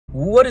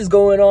What is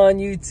going on,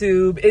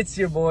 YouTube? It's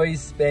your boy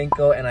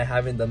Spanko, and I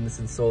haven't done this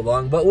in so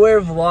long, but we're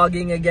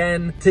vlogging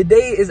again.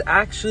 Today is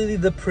actually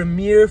the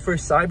premiere for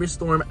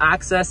Cyberstorm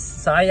Access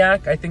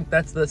CYAC. I think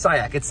that's the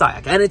CYAC. It's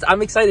CYAC, and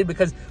I'm excited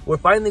because we're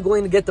finally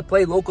going to get to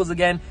play locals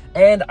again.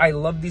 And I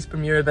love these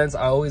premiere events.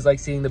 I always like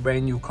seeing the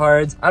brand new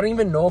cards. I don't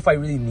even know if I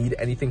really need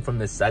anything from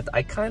this set.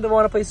 I kind of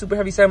want to play Super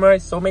Heavy Samurai,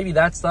 so maybe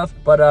that stuff.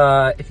 But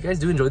if you guys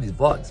do enjoy these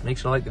vlogs, make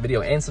sure to like the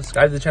video and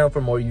subscribe to the channel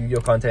for more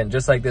Yu-Gi-Oh content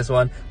just like this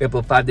one. We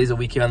upload 5 days a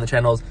week here on the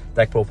channels,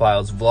 deck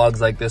profiles, vlogs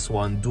like this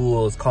one,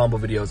 duels, combo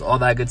videos, all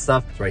that good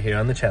stuff. It's right here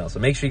on the channel. So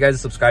make sure you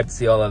guys subscribe to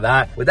see all of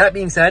that. With that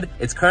being said,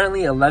 it's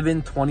currently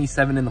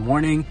 11:27 in the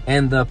morning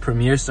and the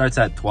premiere starts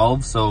at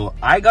 12. So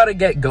I gotta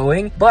get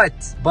going, but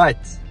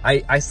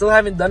I still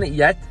haven't done it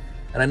yet.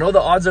 And I know the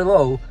odds are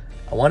low.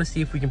 I want to see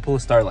if we can pull a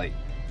Starlight.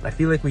 And I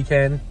feel like we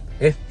can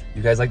if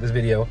you guys like this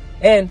video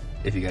and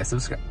if you guys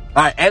subscribe.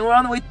 All right, and we're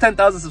on the way to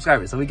 10,000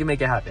 subscribers, so we can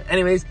make it happen.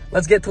 Anyways,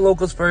 let's get to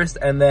locals first,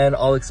 and then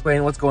I'll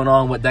explain what's going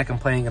on, what deck I'm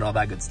playing, and all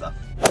that good stuff.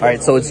 All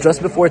right, so it's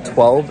just before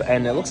 12,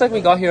 and it looks like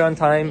we got here on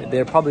time.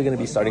 They're probably going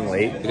to be starting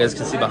late. You guys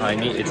can see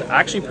behind me, it's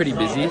actually pretty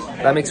busy.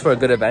 That makes for a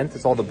good event.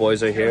 It's all the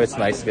boys are here. It's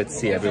nice to get to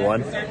see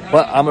everyone.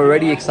 But I'm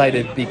already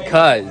excited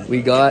because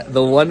we got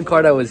the one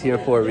card I was here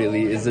for,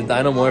 really, is the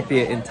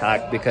Dynamorphia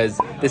intact, because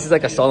this is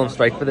like a solemn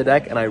strike for the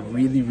deck, and I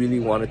really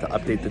wanted to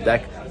update the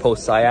deck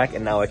post CYAC,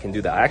 and now I can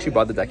do that. I actually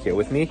brought the deck here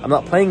with me. I'm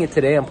not playing it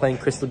today. I'm playing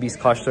Crystal Beast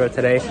Kashtra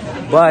today,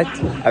 but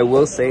I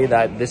will say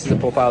that this is a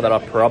profile that I'll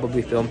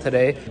probably film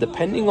today.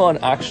 Depending on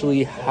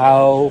actually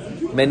how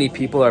many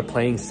people are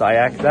playing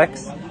CYAC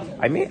decks,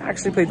 I may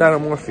actually play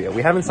Dynamorphia.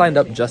 We haven't signed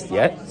up just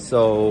yet,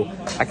 so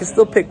I can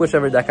still pick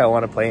whichever deck I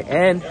want to play.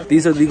 And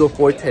these are legal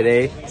for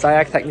today.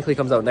 CYAC technically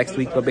comes out next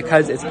week, but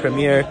because it's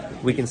premiere,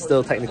 we can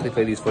still technically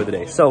play these for the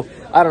day. So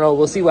I don't know.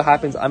 We'll see what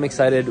happens. I'm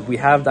excited. We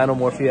have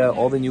Dynamorphia,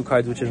 all the new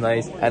cards, which is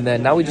nice. And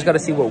then now we just got to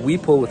see what we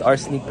pull with our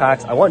sneak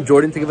packs. I want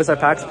Jordan to give us our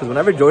packs because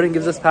whenever Jordan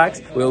gives us packs,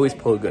 we always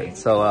pull good.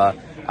 So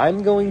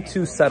I'm going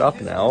to set up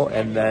now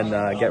and then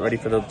get ready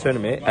for the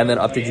tournament and then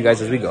update you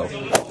guys as we go.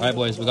 All right,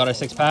 boys, we got our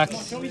 6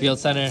 packs. Field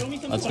center,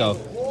 let's go.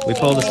 We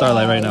pull the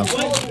Starlight right now.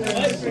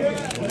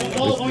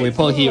 We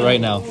pull Heat right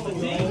now.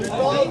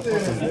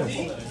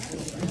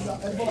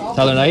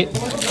 Teller Knight.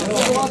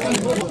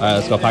 All right,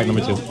 let's go. Pack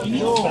number 2.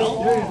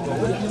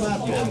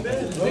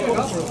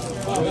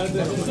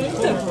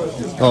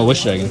 Oh,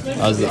 Wish Dragon.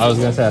 I was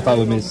gonna say I thought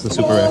we missed the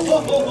super rare.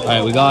 All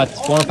right, we got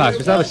 4 more packs.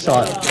 We still have a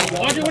shot.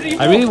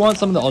 I really want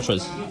some of the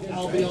ultras,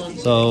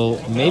 so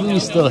maybe we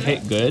still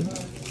hit good.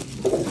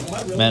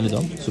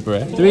 Manadome, super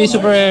rare. 3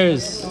 super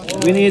rares.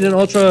 We need an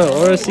ultra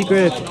or a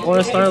secret or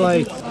a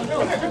Starlight.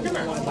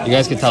 You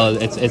guys can tell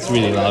it's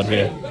really loud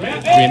here.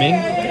 Dreaming.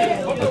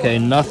 Okay,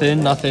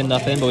 nothing.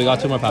 But we got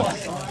 2 more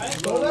packs.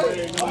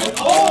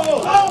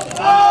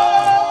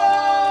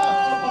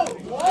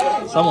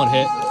 Someone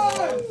hit.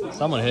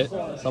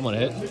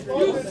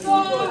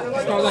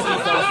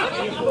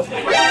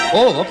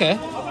 Oh, okay.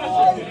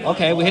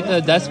 Okay, we hit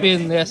the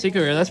Despian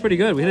secret rare. That's pretty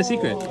good. We hit a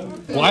secret.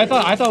 Well, I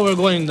thought we were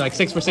going like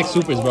 6 for 6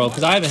 supers, bro,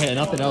 because I haven't hit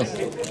nothing else.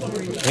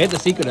 We hit the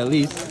secret at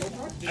least.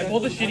 I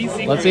pulled a shitty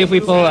secret. Let's see if we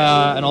pull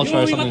an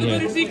ultra or something here.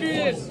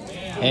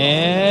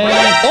 And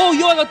oh,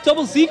 yo, I got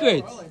double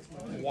secrets.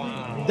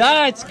 Wow.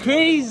 That's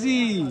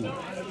crazy.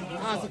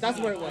 So that's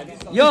where it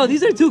went. Yo,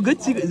 these are 2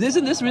 good secrets.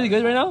 Isn't this really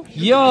good right now?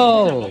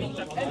 Yo,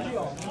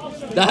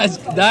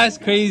 that's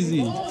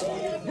crazy.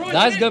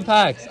 That's good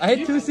packs. I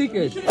hit 2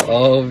 secrets.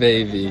 Oh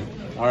baby.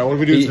 All right, what do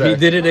we do today? He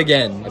did it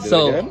again.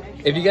 Again?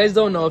 If you guys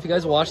don't know, if you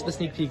guys watch the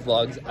sneak peek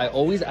vlogs, I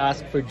always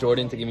ask for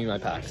Jordan to give me my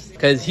packs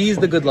because he's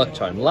the good luck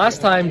charm.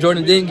 Last time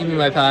Jordan didn't give me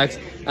my packs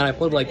and I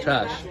pulled like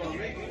trash.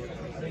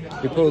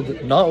 We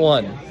pulled not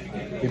 1.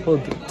 We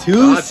pulled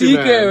 2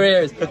 secret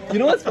rares. You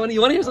know what's funny?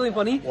 You want to hear something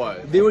funny?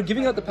 What? They were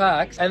giving out the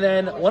packs, and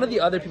then one of the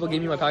other people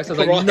gave me my packs. I was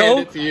like,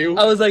 no.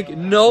 I was like,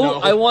 no,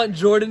 I want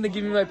Jordan to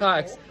give me my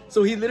packs.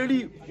 So he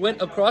literally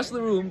went across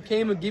the room,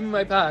 came and gave me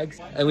my packs,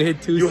 and we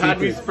hit 2 secrets. You had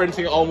me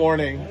sprinting all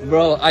morning.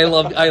 Bro, I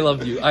love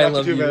you. I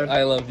love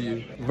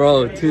you.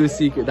 Bro, 2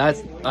 secrets.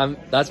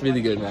 That's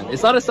really good, man.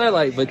 It's not a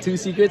Starlight, but 2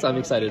 secrets, I'm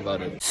excited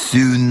about it.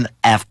 Soon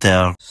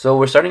after. So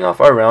we're starting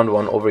off our round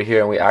 1 over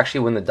here, and we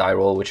actually win the die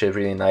roll, which is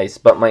really nice.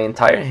 But my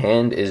entire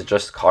hand is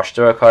just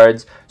Kashtra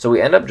cards, so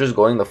we end up just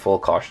going the full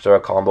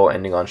Kashtra combo,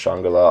 ending on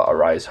Shangri-La,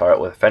 Arise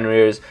Heart with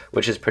Fenrir's,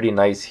 which is pretty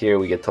nice here.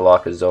 We get to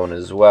lock a zone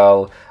as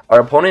well. Our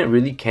opponent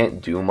really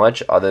can't do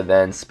much other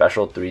than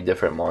special 3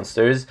 different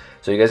monsters.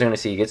 So you guys are going to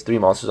see he gets 3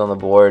 monsters on the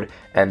board,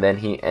 and then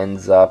he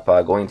ends up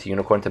going to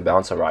Unicorn to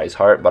bounce a Rise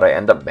Heart, but I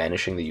end up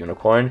banishing the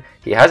Unicorn.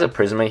 He has a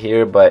Prisma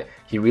here, but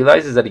he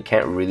realizes that he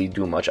can't really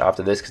do much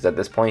after this because at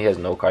this point he has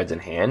no cards in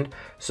hand.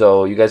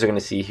 So you guys are going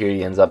to see here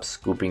he ends up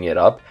scooping it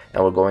up,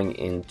 and we're going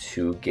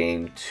into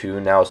game 2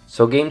 now.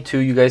 So game 2,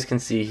 you guys can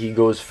see he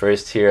goes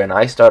first here, and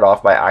I start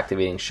off by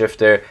activating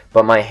Shifter,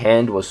 but my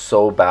hand was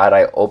so bad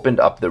I opened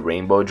up the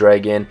Rainbow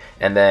Dragon,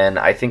 and then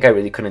I think I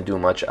really couldn't do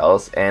much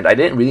else. And I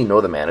didn't really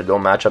know the Mana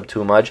Dome matchup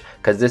too much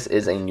because this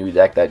is a new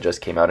deck that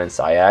just came out in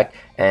CYAC,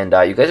 And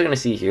you guys are going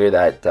to see here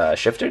that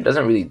Shifter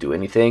doesn't really do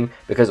anything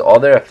because all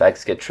their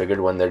effects get triggered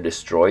when they're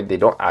destroyed. They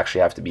don't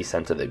actually have to be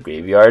sent to the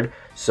graveyard.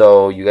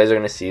 So you guys are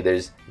going to see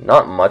there's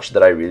not much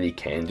that I really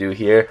can do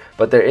here,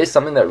 but there is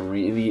something that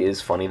really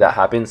is funny that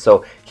happens.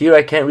 So here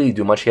I can't really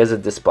do much. He has a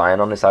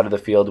Despion on the side of the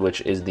field, which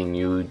is the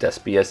new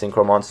Despia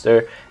Synchro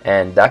monster,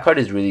 and that card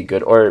is really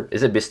good. Or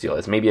is it Bestial?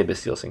 It's maybe a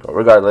Bestial Synchro.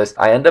 Regardless,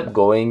 I end up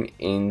going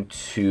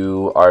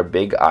into our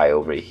big eye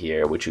over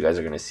here, which you guys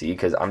are going to see,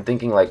 because I'm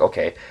thinking like,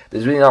 okay,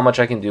 there's really not much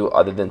I can do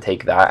other than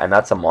take that, and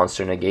that's a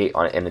monster negate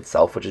in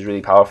itself, which is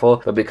really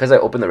powerful. But because I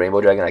opened the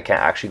Rainbow Dragon, I can't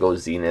actually go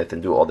Zenith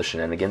and do all the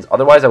shenanigans.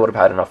 Otherwise, I would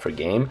have had enough for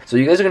game. So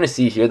you guys are going to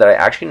see here that I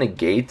actually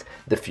negate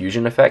the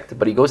fusion effect,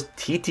 but he goes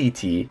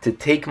TTT to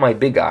take my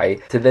big eye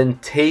to then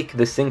take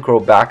the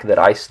synchro back that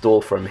I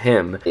stole from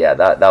him. Yeah,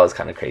 that was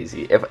kind of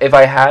crazy. If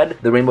I had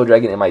the Rainbow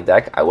Dragon in my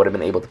deck, I would have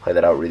been able to play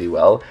that out really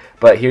well.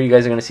 But here you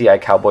guys are going to see I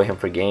cowboy him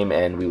for game,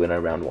 and we win our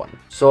round 1.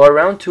 So our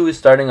round 2 is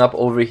starting up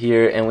over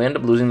here, and we end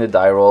up losing the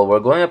die roll. We're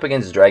going up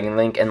against Dragon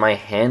Link, and my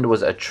hand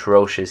was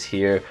atrocious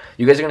here.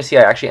 You guys are going to see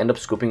I actually end up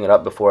scooping it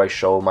up before I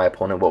show my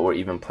opponent what we're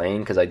even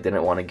playing, because I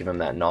didn't want to give him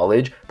that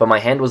knowledge. But my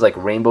hand was like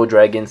Rainbow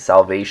Dragon,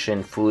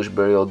 Salvation, Foolish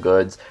Burial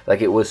Goods.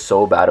 Like, it was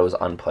so bad it was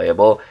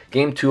unplayable.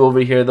 Game 2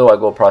 over here though, I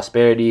go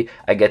Prosperity.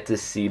 I get to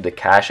see the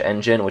cash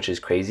engine, which is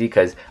crazy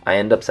because I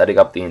end up setting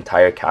up the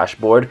entire cash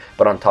board.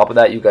 But on top of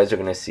that, you guys are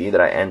going to see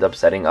that I end up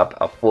setting up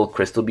a full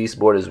Crystal Beast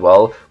board as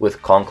well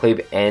with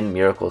Conclave and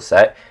Miracle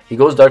set. He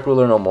goes Dark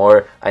Ruler no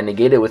more. I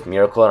negate it with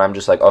Miracle, and I'm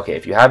just like, okay,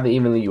 if you have the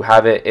Evenly, you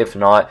have it. If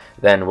not,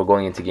 then we're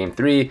going into game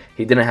 3.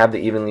 He didn't have the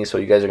Evenly, so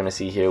you guys are going to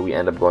see here we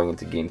end up going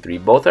into game 3.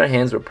 Both our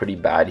hands were pretty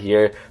bad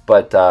here,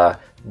 but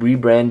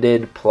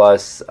rebranded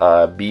plus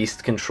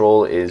beast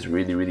control is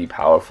really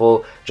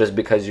powerful, just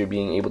because you're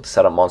being able to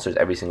set up monsters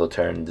every single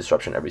turn,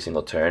 disruption every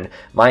single turn.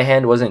 My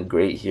hand wasn't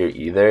great here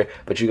either,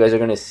 but you guys are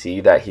going to see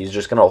that he's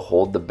just going to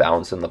hold the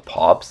bounce and the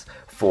pops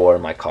for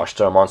my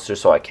Koshtar monster,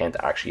 so I can't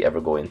actually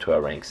ever go into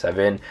a rank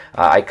 7.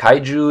 I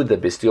Kaiju the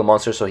Bestial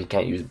monster, so he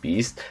can't use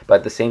Beast, but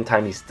at the same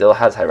time he still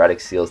has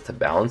Hieratic Seals to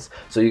bounce.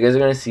 So you guys are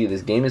going to see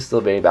this game is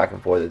still very back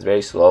and forth. It's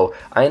very slow.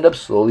 I end up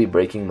slowly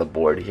breaking the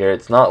board here.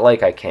 It's not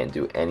like I can't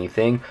do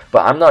anything,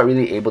 but I'm not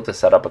really able to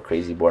set up a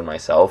crazy board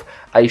myself.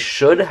 I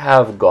should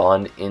have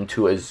gone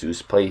into a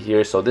Zeus play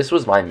here, so this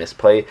was my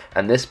misplay,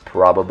 and this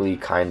probably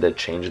kind of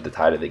changed the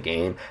tide of the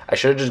game. I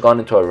should have just gone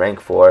into a rank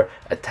 4,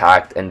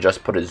 attacked, and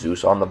just put a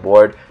Zeus on the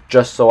board,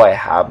 just so I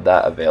have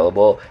that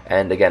available.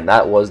 And again,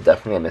 that was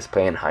definitely a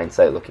misplay in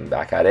hindsight looking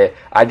back at it.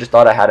 I just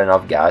thought I had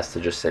enough gas to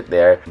just sit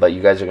there, but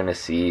you guys are going to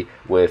see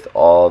with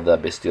all the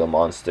Bestial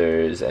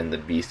monsters and the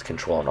Beast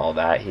control and all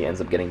that, he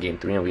ends up getting game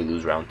 3 and we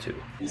lose round 2.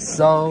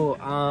 So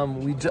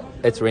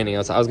it's raining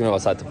outside. I was going to go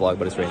outside to vlog,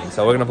 but it's raining,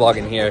 so we're going to vlog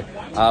in here.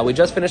 We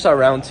just finished our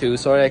round 2.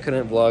 Sorry I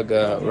couldn't vlog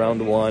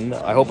round 1.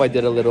 I hope I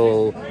did a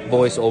little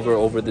voiceover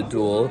over the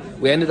duel.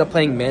 We ended up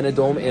playing Mana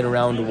Dome in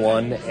round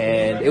 1,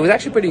 and it was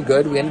actually pretty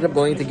good. We ended up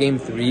going to game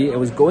 3. It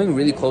was going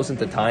really close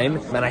into time.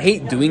 Man, I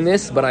hate doing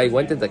this, but I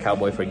went into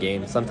Cowboy for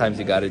game. Sometimes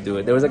you got to do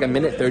it. There was like a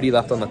minute 30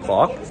 left on the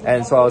clock,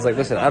 and so I was like,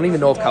 listen, I don't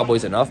even know if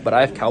Cowboy's enough, but I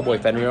have Cowboy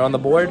Fenrir on the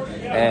board,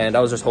 and I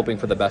was just hoping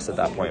for the best at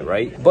that point,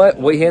 right? But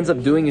what he ends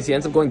up doing is he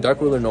ends up going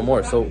Dark Ruler no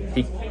more, so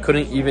he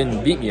couldn't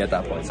even beat me at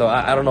that point. So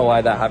I don't know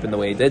why that happened the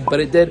way it did, but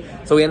it did.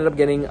 So we ended up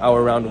getting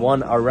our round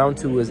 1. Our round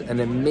 2 was an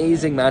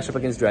amazing matchup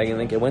against Dragon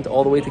Link. It went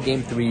all the way to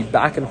game 3,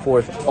 back and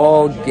forth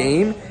all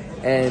game.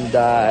 And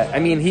I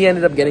mean, he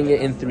ended up getting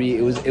it in 3.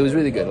 It was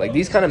really good. Like,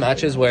 these kind of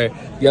matches where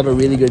you have a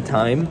really good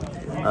time,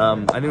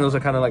 I think those are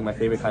kind of like my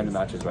favorite kind of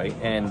matches, right?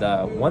 And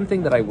one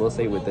thing that I will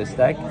say with this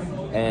deck,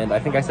 and I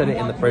think I said it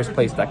in the first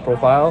place deck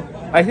profile,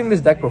 I think this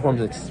deck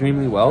performs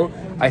extremely well.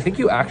 I think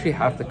you actually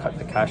have to cut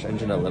the cash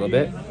engine a little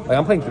bit. Like,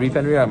 I'm playing 3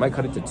 Fenrir, I might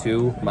cut it to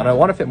 2, and I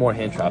want to fit more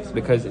hand traps,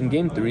 because in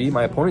game 3,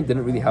 my opponent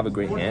didn't really have a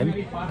great hand,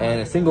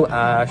 and a single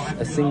Ash,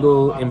 a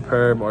single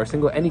Imperm, or a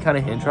single any kind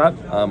of hand trap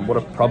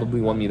would have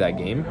probably won me that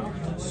game.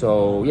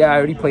 So yeah, I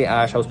already play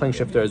Ash. I was playing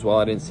Shifter as well.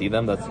 I didn't see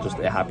them. That's just,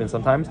 it happens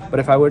sometimes. But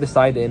if I were to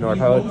side in, or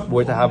if I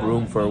were to have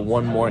room for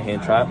one more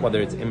hand trap,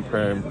 whether it's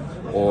Imperm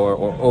or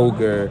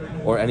Ogre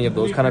or any of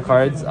those kind of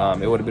cards,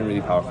 it would have been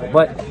really powerful.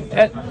 But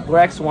we're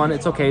X1,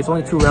 it's okay. It's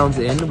only 2 rounds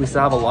in. We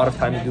still have a lot of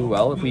time to do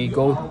well. If we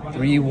go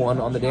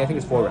 3-1 on the day, I think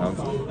it's 4 rounds.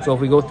 So if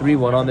we go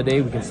 3-1 on the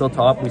day, we can still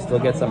top. We still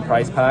get some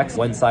prize packs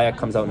when CYAC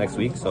comes out next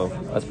week. So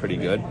that's pretty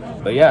good.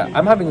 But yeah,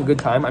 I'm having a good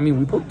time. I mean,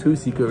 we pulled 2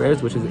 secret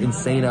rares, which is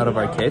insane out of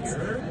our kits.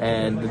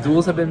 And the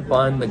duels have been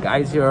fun. The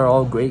guys here are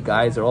all great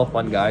guys. They're all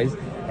fun guys.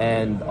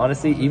 And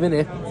honestly, even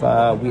if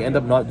we end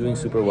up not doing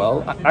super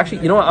well,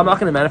 actually, you know what? I'm not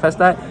going to manifest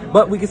that,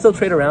 but we can still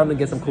trade around and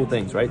get some cool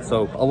things, right?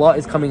 So a lot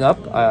is coming up.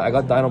 I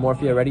got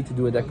Dinomorphia ready to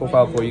do a deck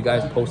profile for you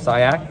guys post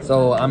CYAC.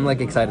 So I'm like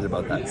excited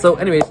about that. So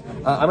anyways,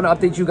 I'm going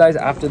to update you guys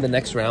after the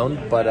next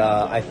round, but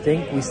I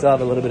think we still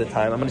have a little bit of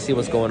time. I'm going to see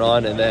what's going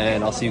on, and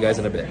then I'll see you guys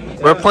in a bit.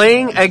 We're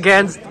playing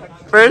against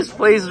first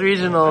place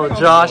regional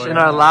Josh in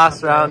our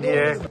last round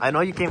here. I know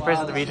you came first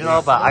at the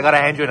regional, but I got to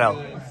hand you an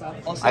L.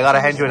 I gotta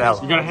hand you an L.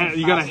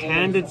 You gotta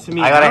hand it to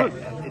me.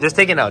 Just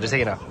take it now. Just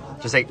take it now.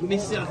 Just take.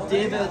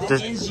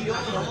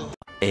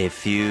 A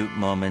few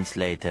moments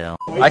later.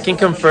 I can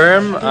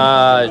confirm,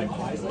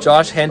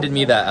 Josh handed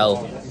me that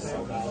L.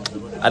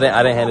 I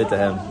didn't hand it to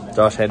him.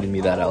 Josh handed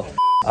me that L.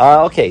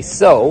 Okay,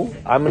 so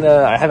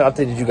I haven't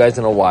updated you guys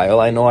in a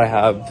while. I know I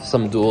have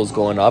some duels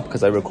going up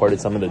because I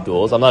recorded some of the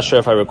duels. I'm not sure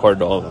if I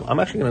recorded all of them. I'm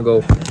actually gonna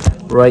go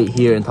right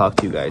here and talk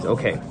to you guys.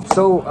 Okay,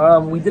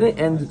 so we didn't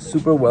end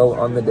super well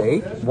on the day.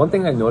 One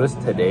thing I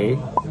noticed today,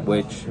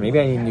 which maybe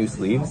I need new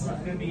sleeves,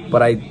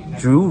 but I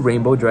drew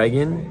Rainbow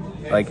Dragon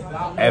like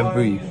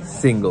every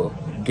single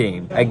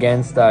game.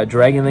 Against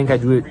Dragon Link, I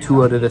drew it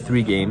 2 out of the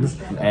 3 games.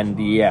 And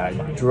yeah,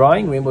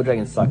 drawing Rainbow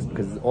Dragon sucks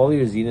because all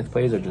your Zenith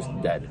players are just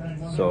dead.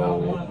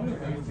 So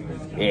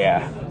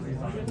yeah.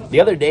 The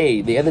other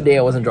day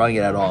I wasn't drawing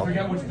it at all.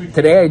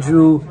 Today I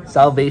drew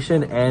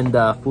Salvation and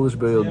Foolish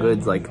Burial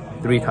Goods like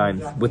 3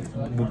 times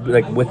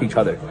with each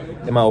other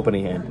in my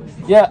opening hand.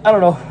 Yeah, I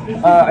don't know.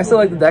 I still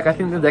like the deck. I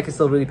think the deck is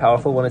still really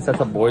powerful. When it sets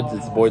up boards,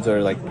 its boards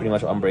are like pretty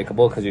much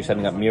unbreakable because you're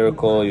setting up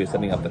Miracle, you're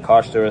setting up the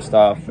Koshter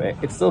stuff.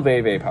 It's still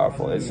very, very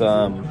powerful. It's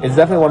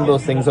definitely one of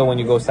those things though when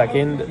you go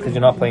second because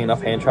you're not playing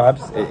enough hand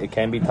traps. It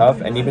can be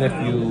tough. And even if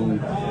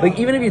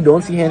you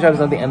don't see hand traps,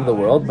 it's not the end of the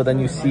world. But then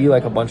you see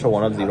like a bunch of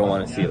one-ups you don't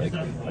want to see. Like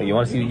you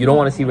don't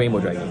want to see Rainbow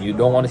Dragon. You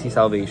don't want to see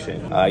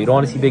Salvation. You don't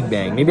want to see Big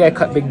Bang. Maybe I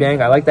cut Big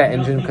Bang. I like that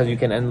engine because you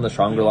can end the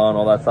Shangri-La and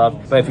all that stuff.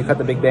 But if you cut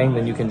the Big Bang,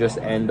 then you can just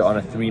end on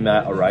a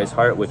 3-mat Arise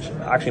Heart, which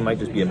actually might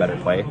just be a better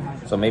play.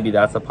 So maybe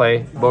that's a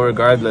play. But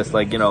regardless,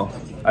 like, you know,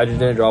 I just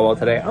didn't draw well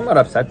today. I'm not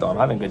upset though. I'm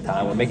having a good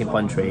time. We're making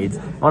fun trades.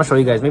 I want to show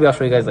you guys. Maybe I'll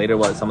show you guys later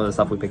what some of the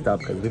stuff we picked up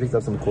because we picked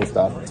up some cool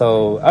stuff.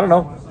 So I don't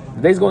know.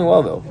 The day's going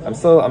well though. I'm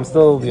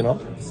still, you know,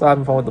 still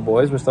having fun with the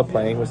boys. We're still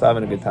playing. We're still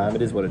having a good time.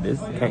 It is what it is.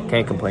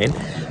 Can't complain.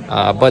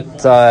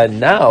 But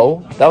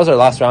now that was our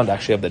last round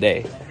actually of the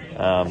day.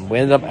 We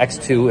ended up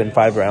X2 in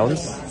 5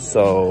 rounds.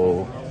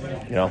 So,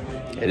 you know,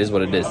 it is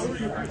what it is.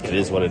 It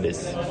is what it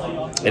is.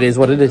 It is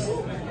what it is.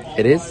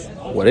 It is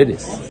what it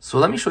is. So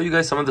let me show you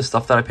guys some of the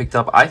stuff that I picked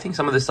up. I think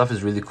some of this stuff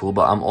is really cool,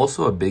 but I'm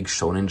also a big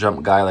Shonen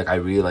Jump guy. Like I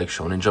really like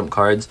Shonen Jump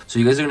cards. So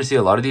you guys are going to see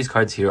a lot of these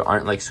cards here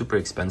aren't like super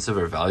expensive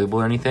or valuable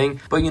or anything,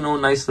 but you know,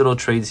 nice little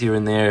trades here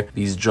and there.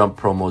 These Jump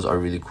promos are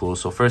really cool.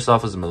 So first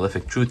off is a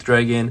Malefic Truth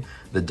Dragon,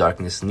 the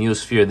Darkness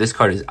Neosphere. This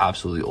card is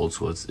absolutely old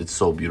school. It's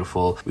so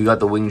beautiful. We got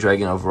the Winged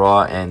Dragon of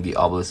Ra and the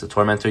Obelisk the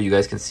Tormentor. You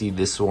guys can see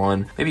this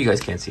one. Maybe you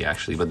guys can't see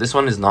actually, but this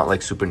one is not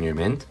like super near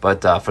mint.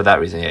 But for that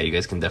reason, yeah, you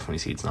guys can definitely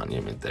see it's not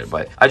near mint there.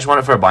 But I just want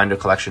it for a binder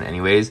collection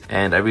anyways,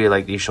 and I really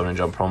like these Shonen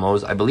Jump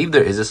promos. I believe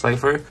there is a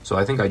Slifer, so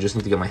I think I just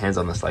need to get my hands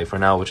on the Slifer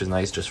now, which is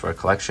nice just for a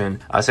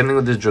collection. Same thing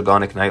with this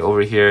Dragonic Knight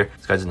over here.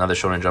 This guy's another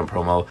Shonen Jump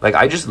promo. Like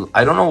I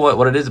don't know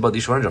what it is about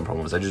these Shonen Jump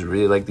promos. I just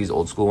really like these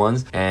old school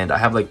ones, and I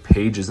have like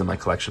pages in my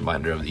collection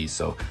binder of these.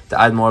 So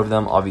to add more of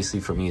them, obviously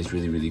for me is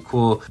really, really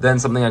cool. Then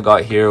something I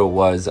got here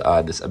was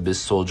this Abyss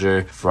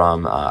Soldier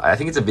from, I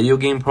think it's a video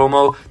game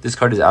promo. This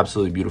card is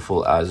absolutely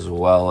beautiful as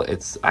well.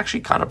 It's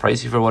actually kind of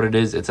pricey for what it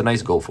is. It's a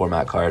nice GOAT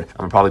format card.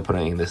 I'm probably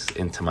putting this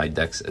into my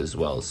decks as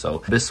well.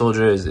 So Abyss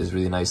Soldier is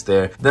really nice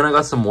there. Then I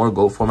got some more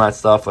GOAT format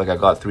stuff. Like I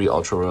got 3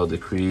 Ultra Royal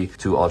Decree,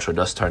 2 Ultra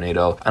Dust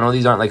Tornado. I know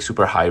these aren't like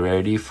super high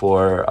rarity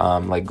for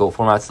like GOAT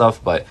format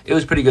stuff, but it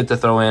was pretty good to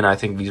throw in. I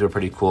think these were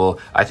pretty cool.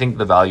 I think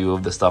the value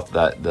of the stuff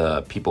that the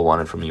people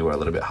wanted from me were a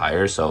little bit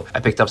higher, so I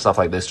picked up stuff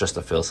like this just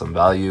to fill some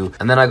value.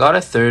 And then I got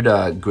a third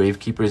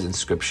Gravekeeper's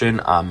Inscription.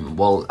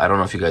 Well, I don't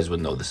know if you guys would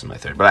know this is my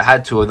third, but I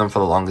had 2 of them for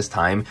the longest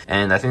time,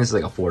 and I think this is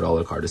like a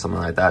 $4 card or something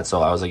like that.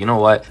 So I was like, you know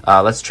what,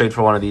 let's trade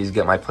for one of these,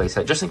 get my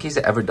playset just in case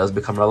it ever does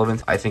become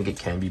relevant. I think it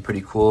can be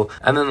pretty cool.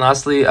 And then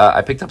lastly,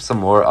 I picked up some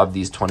more of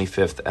these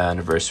 25th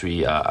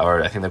anniversary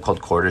or I think they're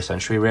called quarter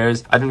century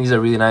rares. I think these are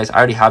really nice. I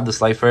already have the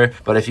Slifer,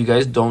 but if you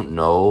guys don't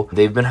know,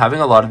 they've been having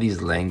a lot of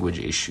these language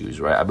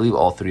issues, right? I believe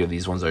all 3 of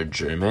these ones are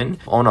German.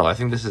 Oh no, I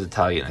think this is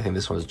Italian. I think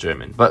this one's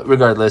German. But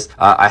regardless,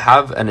 I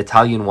have an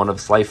Italian one of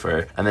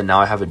Slifer, and then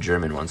now I have a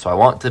German one. So I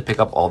want to pick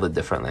up all the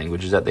different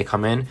languages that they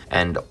come in,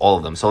 and all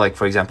of them. So like,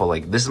 for example,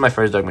 like this is my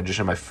first Dark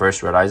Magician, my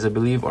first Red Eyes, I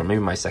believe, or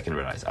maybe my second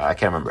Red Eyes. I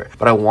can't remember.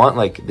 But I want,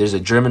 like, there's a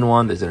German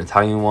one, there's an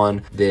Italian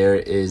one, there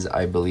is,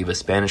 I believe, a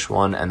Spanish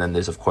one, and then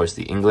there's, of course,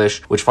 the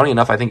English, which, funny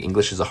enough, I think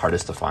English is the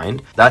hardest to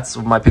find. That's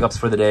my pickups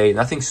for the day.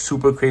 Nothing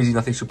super crazy,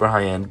 nothing super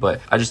high-end,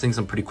 but I just think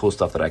some pretty cool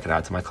stuff that I can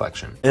add to my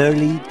collection.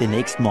 Early the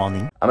next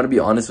morning. I'm gonna be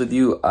honest with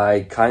you,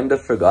 I kind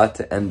of forgot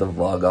to end the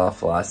vlog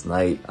off last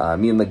night.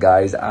 Me and the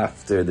guys,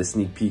 after the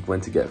sneak peek,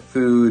 went to get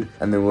food,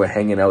 and then we were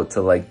hanging out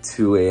till like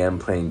 2 a.m.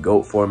 playing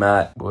GOAT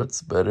format.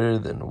 What's better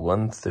than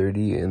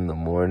 1:30 in the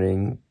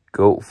morning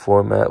GOAT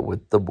format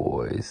with the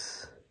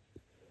boys?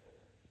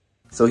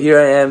 So here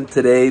I am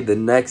today, the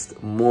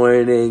next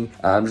morning.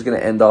 I'm just gonna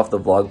end off the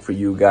vlog for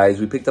you guys.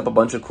 We picked up a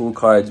bunch of cool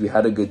cards. We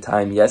had a good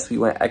time. Yes, we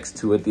went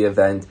X2 at the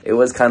event. It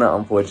was kind of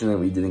unfortunate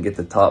we didn't get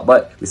the top,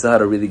 but we still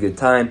had a really good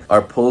time.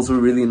 Our pulls were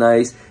really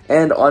nice.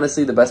 And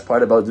honestly, the best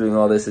part about doing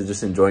all this is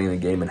just enjoying the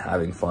game and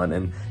having fun.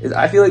 And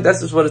I feel like that's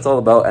just what it's all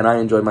about, and I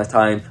enjoyed my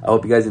time. I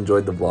hope you guys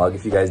enjoyed the vlog.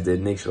 If you guys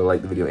did, make sure to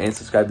like the video and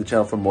subscribe to the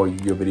channel for more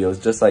Yu-Gi-Oh videos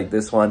just like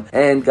this one.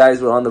 And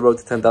guys, we're on the road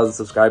to 10,000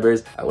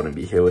 subscribers. I wouldn't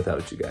be here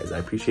without you guys. I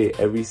appreciate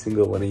every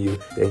single one of you.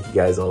 Thank you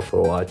guys all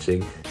for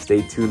watching.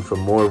 Stay tuned for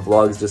more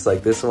vlogs just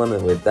like this one.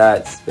 And with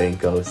that,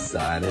 Spanko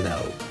signing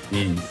out.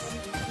 Peace.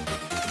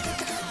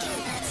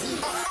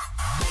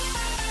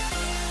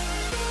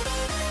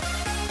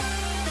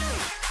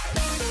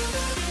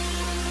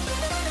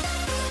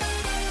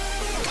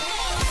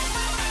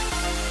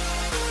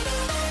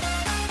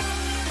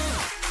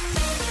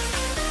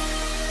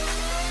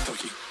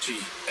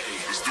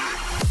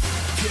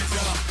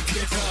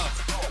 Get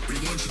up, we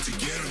want you to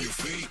get on your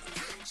feet.